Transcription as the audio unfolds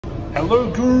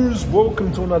Hello gurus,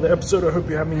 welcome to another episode. I hope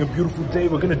you're having a beautiful day.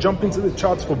 We're going to jump into the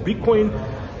charts for Bitcoin.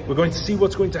 We're going to see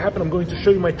what's going to happen. I'm going to show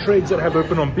you my trades that I have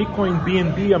open on Bitcoin,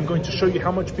 BNB. I'm going to show you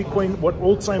how much Bitcoin, what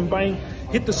alts I'm buying.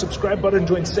 Hit the subscribe button,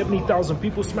 join 70,000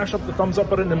 people, smash up the thumbs up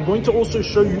button. I'm going to also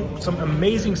show you some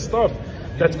amazing stuff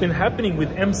that's been happening with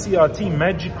MCRT,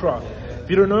 Mcrt. If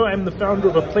you don't know, I'm the founder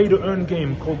of a play-to-earn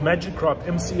game called Mcrt,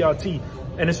 MCRT.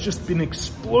 And it's just been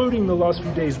exploding the last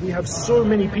few days. We have so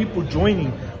many people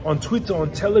joining on Twitter,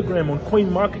 on Telegram, on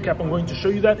CoinMarketCap. I'm going to show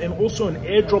you that, and also an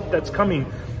airdrop that's coming.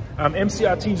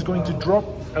 MCRT is going to drop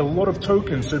a lot of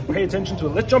tokens, so pay attention to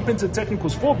it. Let's jump into the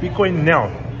technicals for Bitcoin now.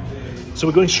 So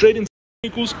we're going straight into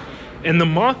technicals, and the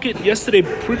market yesterday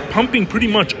pumping pretty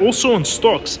much, also on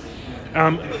stocks.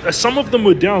 Some of them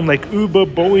were down, like Uber,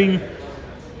 Boeing,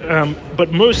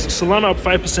 but most, Solana up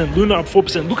 5%, Luna up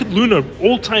 4%. Look at Luna,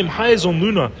 all-time highs on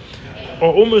Luna,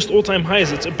 or almost all-time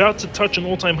highs. It's about to touch an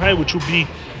all-time high, which will be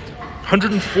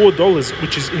 $104,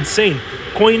 which is insane.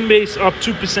 Coinbase up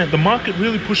 2%. The market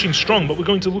really pushing strong, but we're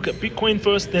going to look at Bitcoin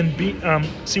first, then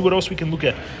see what else we can look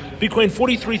at. Bitcoin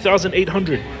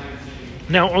 43,800.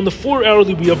 Now, on the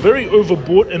 4-hourly, we are very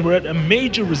overbought, and we're at a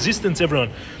major resistance,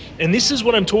 everyone. And this is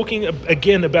what I'm talking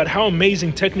again about, how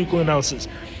amazing technical analysis.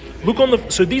 Look on the,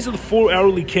 so these are the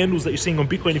 4-hourly candles that you're seeing on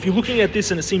Bitcoin. If you're looking at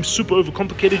this and it seems super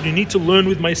overcomplicated, you need to learn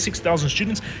with my 6,000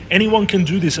 students. Anyone can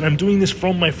do this, and I'm doing this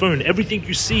from my phone. Everything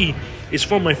you see is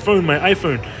from my phone, my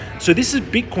iPhone. So this is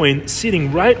Bitcoin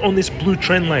sitting right on this blue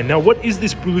trend line. Now, what is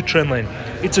this blue trend line?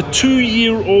 It's a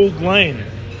 2-year-old line.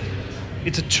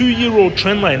 It's a 2-year-old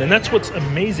trend line, and that's what's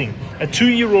amazing. A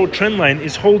 2-year-old trend line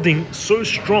is holding so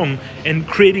strong and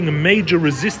creating a major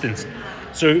resistance.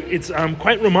 So it's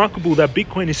quite remarkable that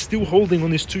Bitcoin is still holding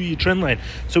on this 2-year trend line.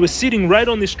 So we're sitting right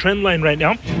on this trend line right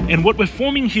now. And what we're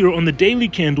forming here on the daily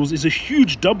candles is a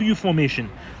huge W formation,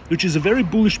 which is a very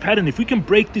bullish pattern. If we can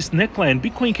break this neckline,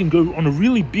 Bitcoin can go on a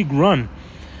really big run,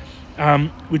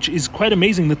 which is quite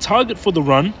amazing. The target for the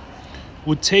run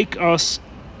would take us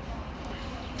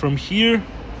from here.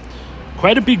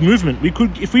 Quite a big movement. We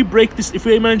could, if we break this, if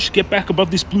we manage to get back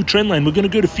above this blue trend line, we're going to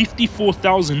go to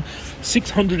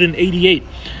 54,688.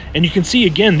 And you can see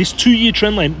again this 2-year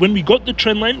trend line. When we got the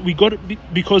trend line, we got it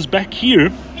because back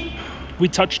here we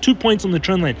touched 2 points on the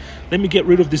trend line. Let me get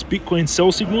rid of this Bitcoin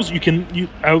sell signals.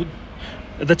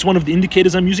 That's one of the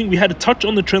indicators I'm using. We had a touch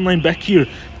on the trend line back here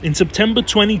in September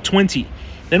 2020.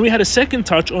 Then we had a second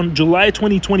touch on July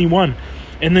 2021.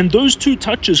 And then those two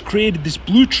touches created this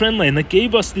blue trend line that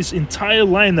gave us this entire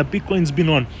line that Bitcoin's been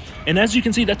on. And as you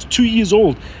can see, that's 2 years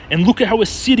old. And look at how we're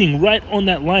sitting right on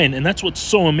that line. And that's what's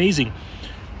so amazing.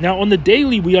 Now, on the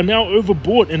daily, we are now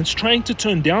overbought, and it's trying to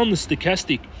turn down the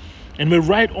stochastic. And we're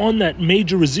right on that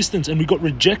major resistance, and we got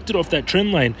rejected off that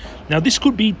trend line. Now, this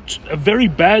could be a very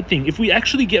bad thing. If we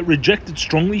actually get rejected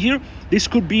strongly here, this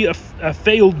could be a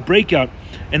failed breakout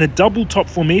and a double top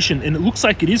formation. And it looks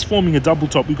like it is forming a double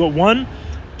top. We got 1,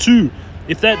 2.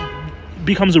 If that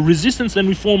becomes a resistance, then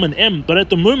we form an M. But at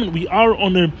the moment, we are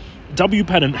on a W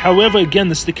pattern. However, again,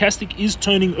 the stochastic is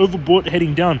turning overbought,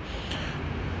 heading down.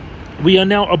 We are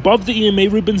now above the EMA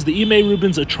ribbons. The EMA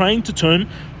ribbons are trying to turn.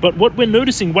 But what we're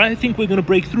noticing, why I think we're going to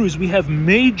break through, is we have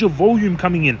major volume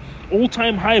coming in.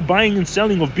 All-time high buying and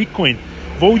selling of Bitcoin.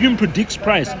 Volume predicts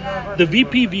price. The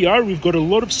VPVR, we've got a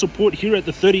lot of support here at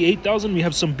the 38,000. We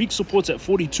have some big supports at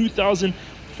 42,000.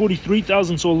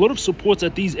 43,000, so a lot of supports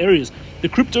at these areas. The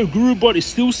Crypto Guru bot is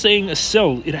still saying a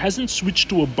sell. It hasn't switched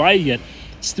to a buy yet.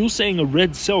 Still saying a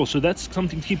red sell, so that's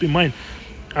something to keep in mind.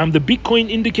 The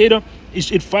Bitcoin indicator,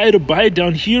 it fired a buy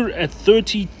down here at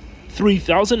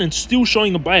 33,000 and still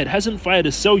showing a buy. It hasn't fired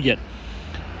a sell yet,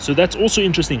 so that's also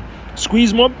interesting.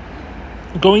 Squeeze mob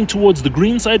going towards the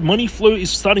green side. Money flow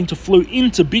is starting to flow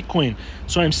into Bitcoin,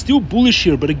 so I'm still bullish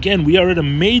here. But again, we are at a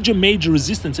major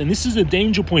resistance, and this is a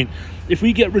danger point. If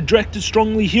we get rejected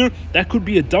strongly here, that could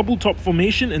be a double top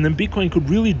formation, and then Bitcoin could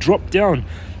really drop down.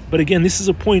 But again, this is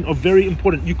a point of very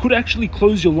important. You could actually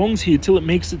close your longs here till it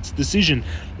makes its decision.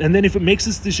 And then if it makes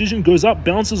its decision, goes up,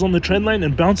 bounces on the trend line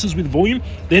and bounces with volume,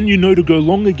 then you know to go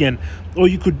long again. Or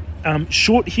you could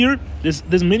short here.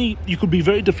 There's many, you could be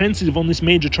very defensive on this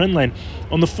major trend line.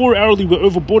 On the 4-hourly, we're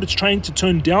overbought. It's trying to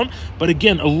turn down. But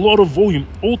again, a lot of volume,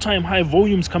 all-time high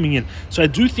volumes coming in. So I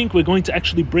do think we're going to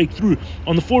actually break through.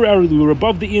 On the 4-hourly, we're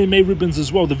above the EMA ribbons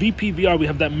as well. The VPVR, we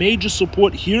have that major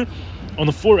support here. On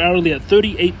the 4-hourly at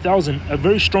 38,000, a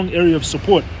very strong area of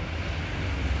support.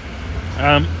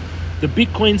 The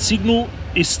Bitcoin signal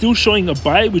is still showing a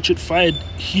buy, which it fired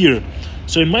here.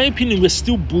 So in my opinion, we're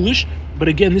still bullish. But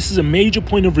again, this is a major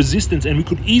point of resistance, and we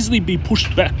could easily be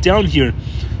pushed back down here.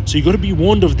 So you got to be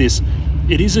warned of this.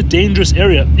 it is a dangerous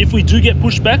area. If we do get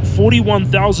pushed back,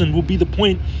 41,000 will be the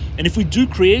point, and if we do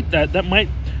create that,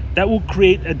 that will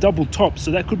create a double top,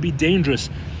 so that could be dangerous.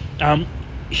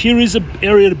 Here is an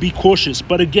area to be cautious,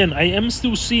 but again, I am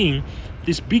still seeing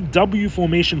this big W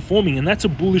formation forming, and that's a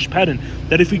bullish pattern.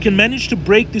 That if we can manage to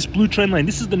break this blue trend line,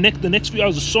 this is the next few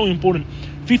hours are so important.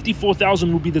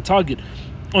 54,000 will be the target.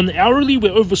 On the hourly,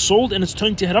 we're oversold and it's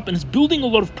turning to head up, and it's building a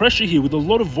lot of pressure here with a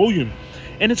lot of volume,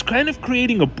 and it's kind of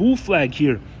creating a bull flag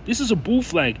here. This is a bull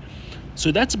flag,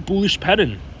 so that's a bullish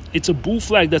pattern. It's a bull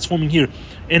flag that's forming here,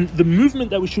 and the movement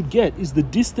that we should get is the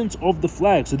distance of the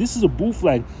flag. So this is a bull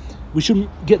flag. We should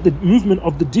get the movement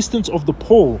of the distance of the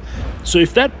pole. So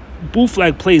if that bull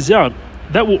flag plays out,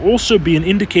 that will also be an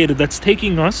indicator that's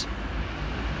taking us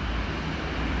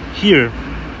here,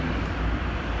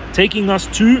 taking us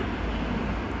to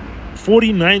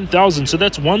 49,000. So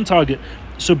that's one target.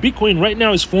 So Bitcoin right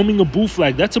now is forming a bull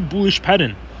flag. That's a bullish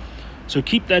pattern, so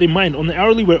keep that in mind. On the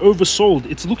hourly, we're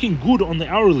oversold. It's looking good on the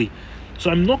hourly,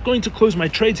 so I'm not going to close my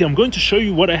trades here. I'm going to show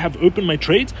you what I have open my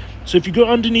trades. So if you go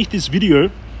underneath this video,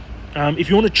 if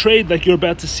you want to trade like you're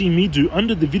about to see me do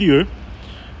under the video,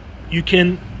 you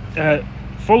can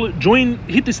join,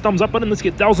 hit this thumbs up button. Let's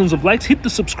get thousands of likes. Hit the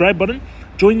subscribe button.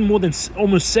 Join more than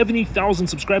almost 70,000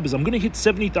 subscribers. I'm going to hit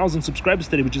 70,000 subscribers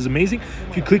today, which is amazing.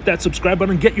 If you click that subscribe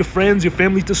button, get your friends, your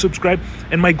family to subscribe.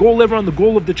 And my goal, everyone, the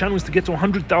goal of the channel is to get to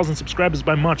 100,000 subscribers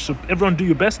by March. So everyone, do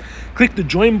your best. Click the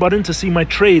join button to see my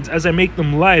trades as I make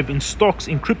them live in stocks,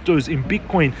 in cryptos, in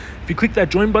Bitcoin. If you click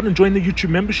that join button, join the YouTube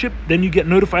membership, then you get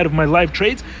notified of my live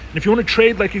trades. And if you want to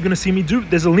trade like you're going to see me do,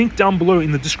 there's a link down below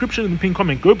in the description and the pinned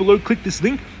comment. Go below, click this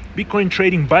link, Bitcoin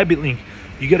Trading Bybit link.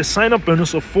 You get a sign-up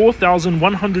bonus of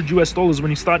 $4,100 when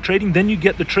you start trading. Then you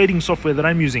get the trading software that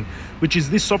I'm using, which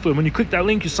is this software. When you click that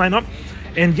link, you sign up.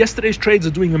 And yesterday's trades are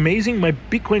doing amazing. My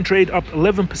Bitcoin trade up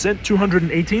 11%,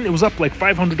 218. It was up like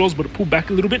 $500, but it pulled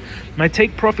back a little bit. My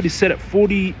take profit is set at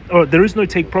 40. Oh, there is no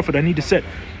take profit I need to set.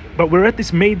 But we're at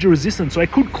this major resistance. So I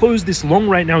could close this long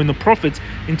right now in the profits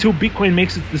until Bitcoin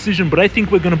makes its decision. But I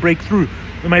think we're going to break through.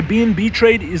 And my BNB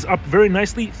trade is up very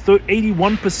nicely,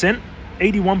 81%.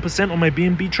 81% on my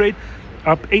BNB trade,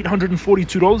 up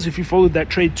 $842 if you followed that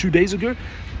trade 2 days ago.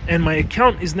 And my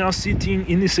account is now sitting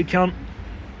in this account.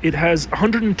 It has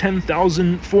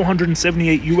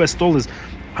 $110,478 US dollars,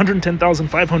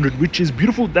 110,500, which is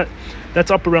beautiful.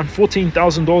 That's up around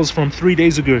 $14,000 from 3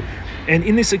 days ago. And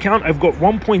in this account, I've got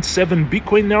 1.7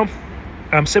 Bitcoin now,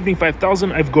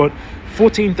 75,000. I've got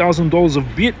 $14,000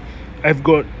 of Bit. I've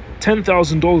got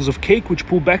 $10,000 of cake, which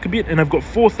pulled back a bit, and I've got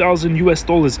 4,000 US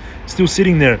dollars still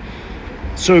sitting there.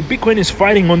 So Bitcoin is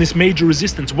fighting on this major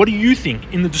resistance. What do you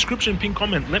think? In the description, pin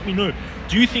comment, let me know.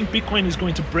 Do you think Bitcoin is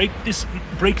going to break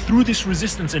through this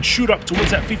resistance and shoot up towards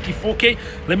that 54K?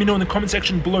 Let me know in the comment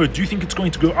section below. Do you think it's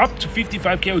going to go up to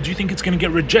 55K, or do you think it's going to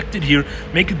get rejected here,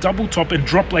 make a double top and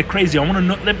drop like crazy? I want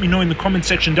to let me know in the comment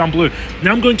section down below.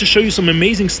 Now I'm going to show you some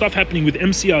amazing stuff happening with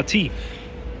MCRT.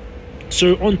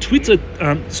 So on Twitter,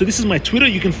 so this is my Twitter.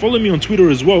 You can follow me on Twitter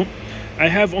as well. I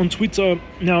have on Twitter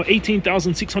now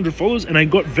 18,600 followers, and I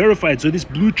got verified. So this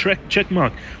blue check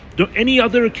mark. Any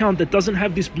other account that doesn't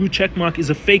have this blue check mark is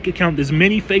a fake account. There's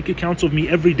many fake accounts of me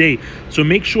every day. So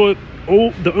make sure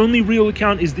the only real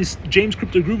account is this James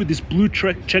Crypto Group with this blue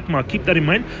check mark. Keep that in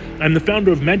mind. I'm the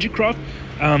founder of Mcrt.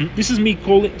 This is me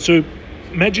calling. So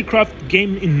Mcrt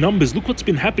game in numbers. Look what's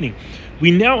been happening. We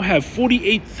now have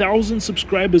 48,000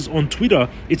 subscribers on Twitter.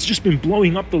 It's just been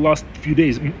blowing up the last few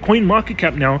days. Coin market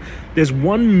cap now, there's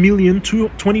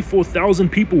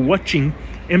 1,024,000 people watching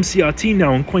MCRT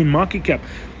now on Coin market cap.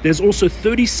 There's also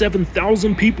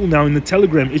 37,000 people now in the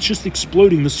Telegram. It's just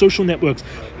exploding, the social networks.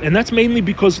 And that's mainly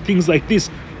because of things like this.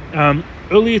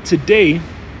 Earlier today,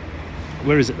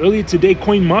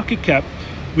 Coin market cap,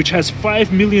 which has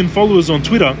 5 million followers on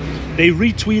Twitter, they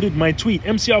retweeted my tweet.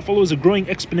 MCR followers are growing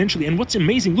exponentially. And what's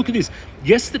amazing, look at this.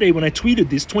 Yesterday, when I tweeted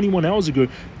this 21 hours ago,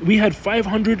 we had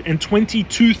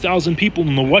 522,000 people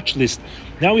on the watch list.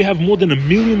 Now we have more than 1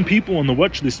 million people on the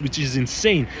watch list, which is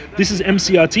insane. This is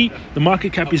MCRT. The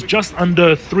market cap is just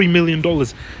under $3 million.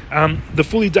 The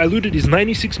fully diluted is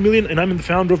 96 million, and I'm the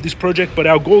founder of this project, but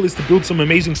our goal is to build some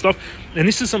amazing stuff. And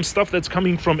this is some stuff that's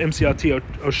coming from MCRT.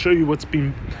 I'll show you what's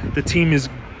been the team is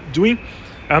doing.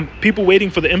 People waiting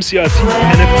for the MCRT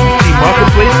NFT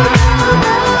marketplace.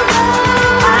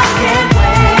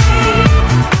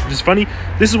 It's funny.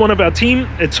 This is one of our team.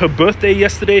 It's her birthday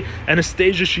yesterday.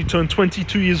 Anastasia, she turned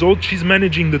 22 years old. She's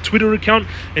managing the Twitter account,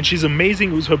 and she's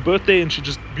amazing. It was her birthday, and she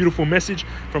just beautiful message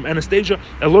from Anastasia.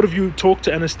 A lot of you talk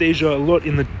to Anastasia a lot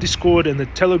in the Discord and the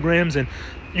Telegrams, and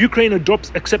Ukraine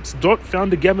accepts DOT.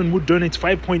 Founder Gavin Wood donates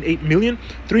 5.8 million.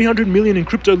 300 million in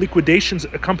crypto liquidations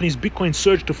accompanies Bitcoin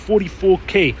surge to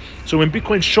 44K. So when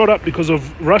Bitcoin shot up because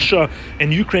of Russia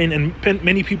and Ukraine and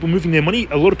many people moving their money,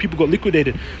 a lot of people got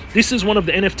liquidated. This is one of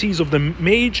the NFTs of the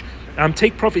Mage.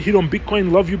 Take profit hit on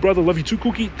Bitcoin. Love you, brother. Love you too,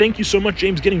 Cookie. Thank you so much,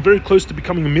 James. Getting very close to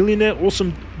becoming a millionaire.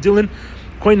 Awesome, Dylan.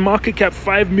 Coin market cap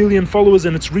 5 million followers,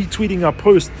 and it's retweeting our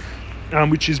post,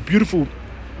 which is beautiful.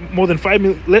 More than 5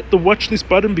 million. Let the watch list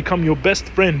button become your best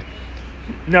friend.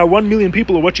 Now 1 million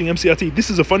people are watching MCRT. This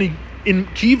is a funny. In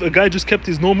Kyiv, a guy just kept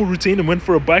his normal routine and went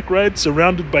for a bike ride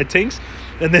surrounded by tanks.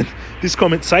 And then this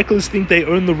comment: cyclists think they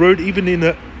own the road even in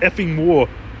a effing war.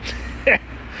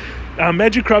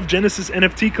 Mcrt Genesis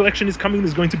NFT collection is coming.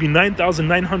 There's going to be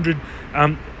 9,900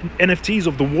 NFTs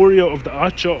of the warrior, of the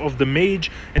archer, of the mage.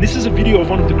 And this is a video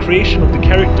of one of the creation of the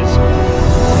characters.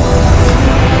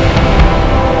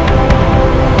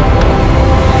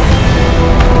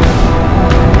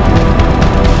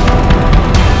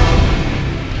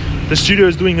 The studio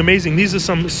is doing amazing. These are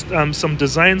some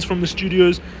designs from the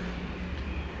studios.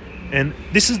 And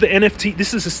this is the NFT.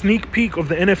 This is a sneak peek of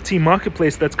the NFT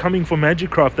marketplace that's coming for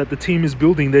Mcrt that the team is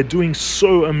building. They're doing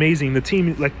so amazing. The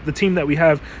team, like the team that we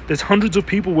have, there's hundreds of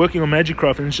people working on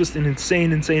Mcrt, and it's just an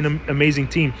insane, amazing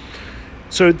team.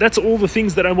 So that's all the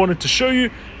things that I wanted to show you.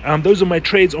 Those are my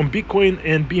trades on Bitcoin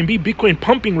and BNB. Bitcoin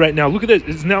pumping right now. Look at that.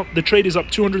 It's now the trade is up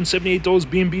 $278.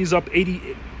 BNB is up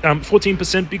 14%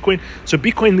 Bitcoin. So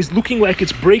Bitcoin is looking like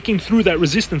it's breaking through that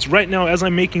resistance right now as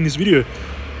I'm making this video.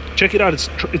 Check it out.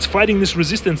 It's fighting this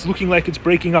resistance, looking like it's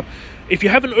breaking up. If you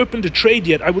haven't opened a trade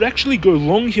yet, I would actually go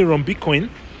long here on Bitcoin.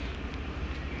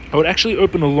 I would actually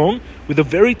open a long with a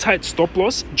very tight stop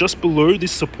loss just below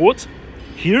this support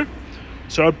here.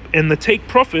 So, and the take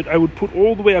profit, I would put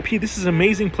all the way up here. This is an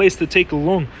amazing place to take a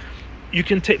long. You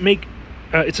can make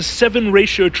it's a 7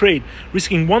 ratio trade,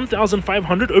 risking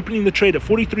 1,500, opening the trade at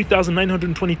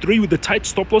 43,923 with a tight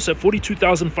stop loss at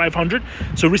 42,500.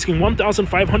 So risking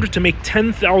 1,500 to make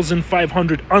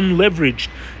 10,500 unleveraged.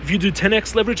 If you do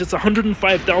 10x leverage, it's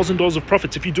 $105,000 of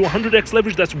profits. If you do 100x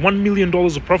leverage, that's $1 million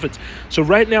of profits. So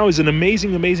right now is an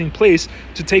amazing place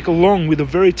to take a long with a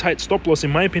very tight stop loss,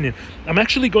 in my opinion. I'm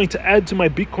actually going to add to my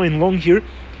Bitcoin long here.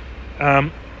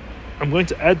 I'm going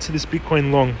to add to this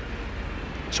Bitcoin long.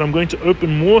 So I'm going to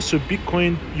open more. So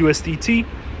Bitcoin USDT.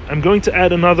 I'm going to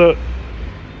add another.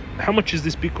 How much is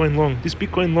this Bitcoin long? This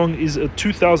Bitcoin long is a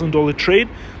 $2,000 trade.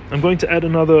 I'm going to add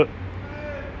another,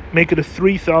 make it a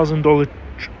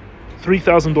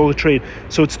 $3,000 trade.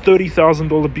 So it's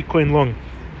 $30,000 Bitcoin long.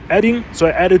 Adding, so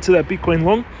I added to that Bitcoin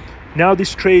long. Now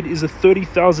this trade is a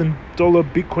 $30,000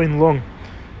 Bitcoin long,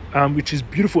 which is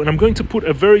beautiful. And I'm going to put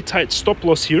a very tight stop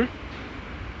loss here.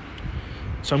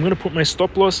 So I'm going to put my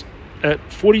stop loss at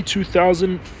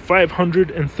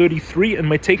 42,533 and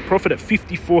my take profit at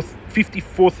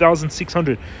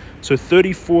 54,600. So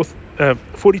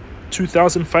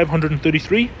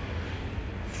 42,533,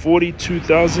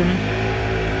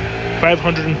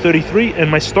 42,533, and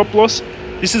my stop loss.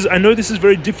 This is, I know this is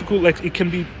very difficult. Like it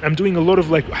can be. I'm doing a lot of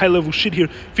like high level shit here.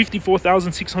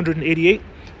 54,688.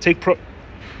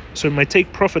 So my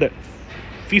take profit at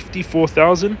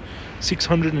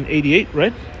 54,688,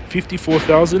 right?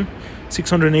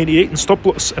 54,688, and stop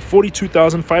loss at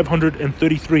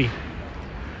 42,533.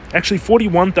 Actually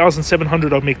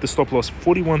 41,700 I'll make the stop loss.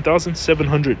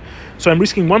 41,700. So I'm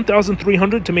risking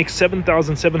 1,300 to make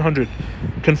 7,700.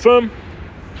 Confirm.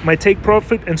 My take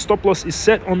profit and stop loss is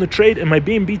set on the trade, and my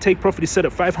BNB take profit is set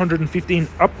at 515,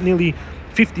 up nearly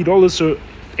 $50. So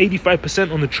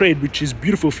 85% on the trade, which is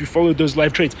beautiful if you followed those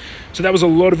live trades. So that was a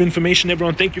lot of information,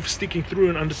 everyone. Thank you for sticking through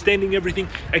and understanding everything.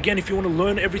 Again, if you want to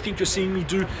learn everything you're seeing me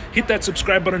do, hit that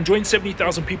subscribe button, join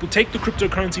 70,000 people, take the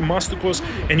cryptocurrency master course,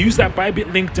 and use that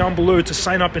Bybit link down below to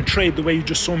sign up and trade the way you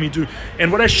just saw me do.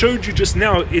 And what I showed you just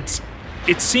now, it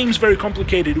seems very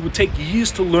complicated. It would take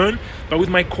years to learn, but with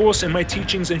my course and my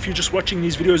teachings, and if you're just watching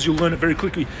these videos, you'll learn it very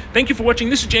quickly. Thank you for watching.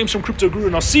 This is James from Crypto Guru,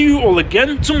 and I'll see you all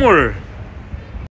again tomorrow.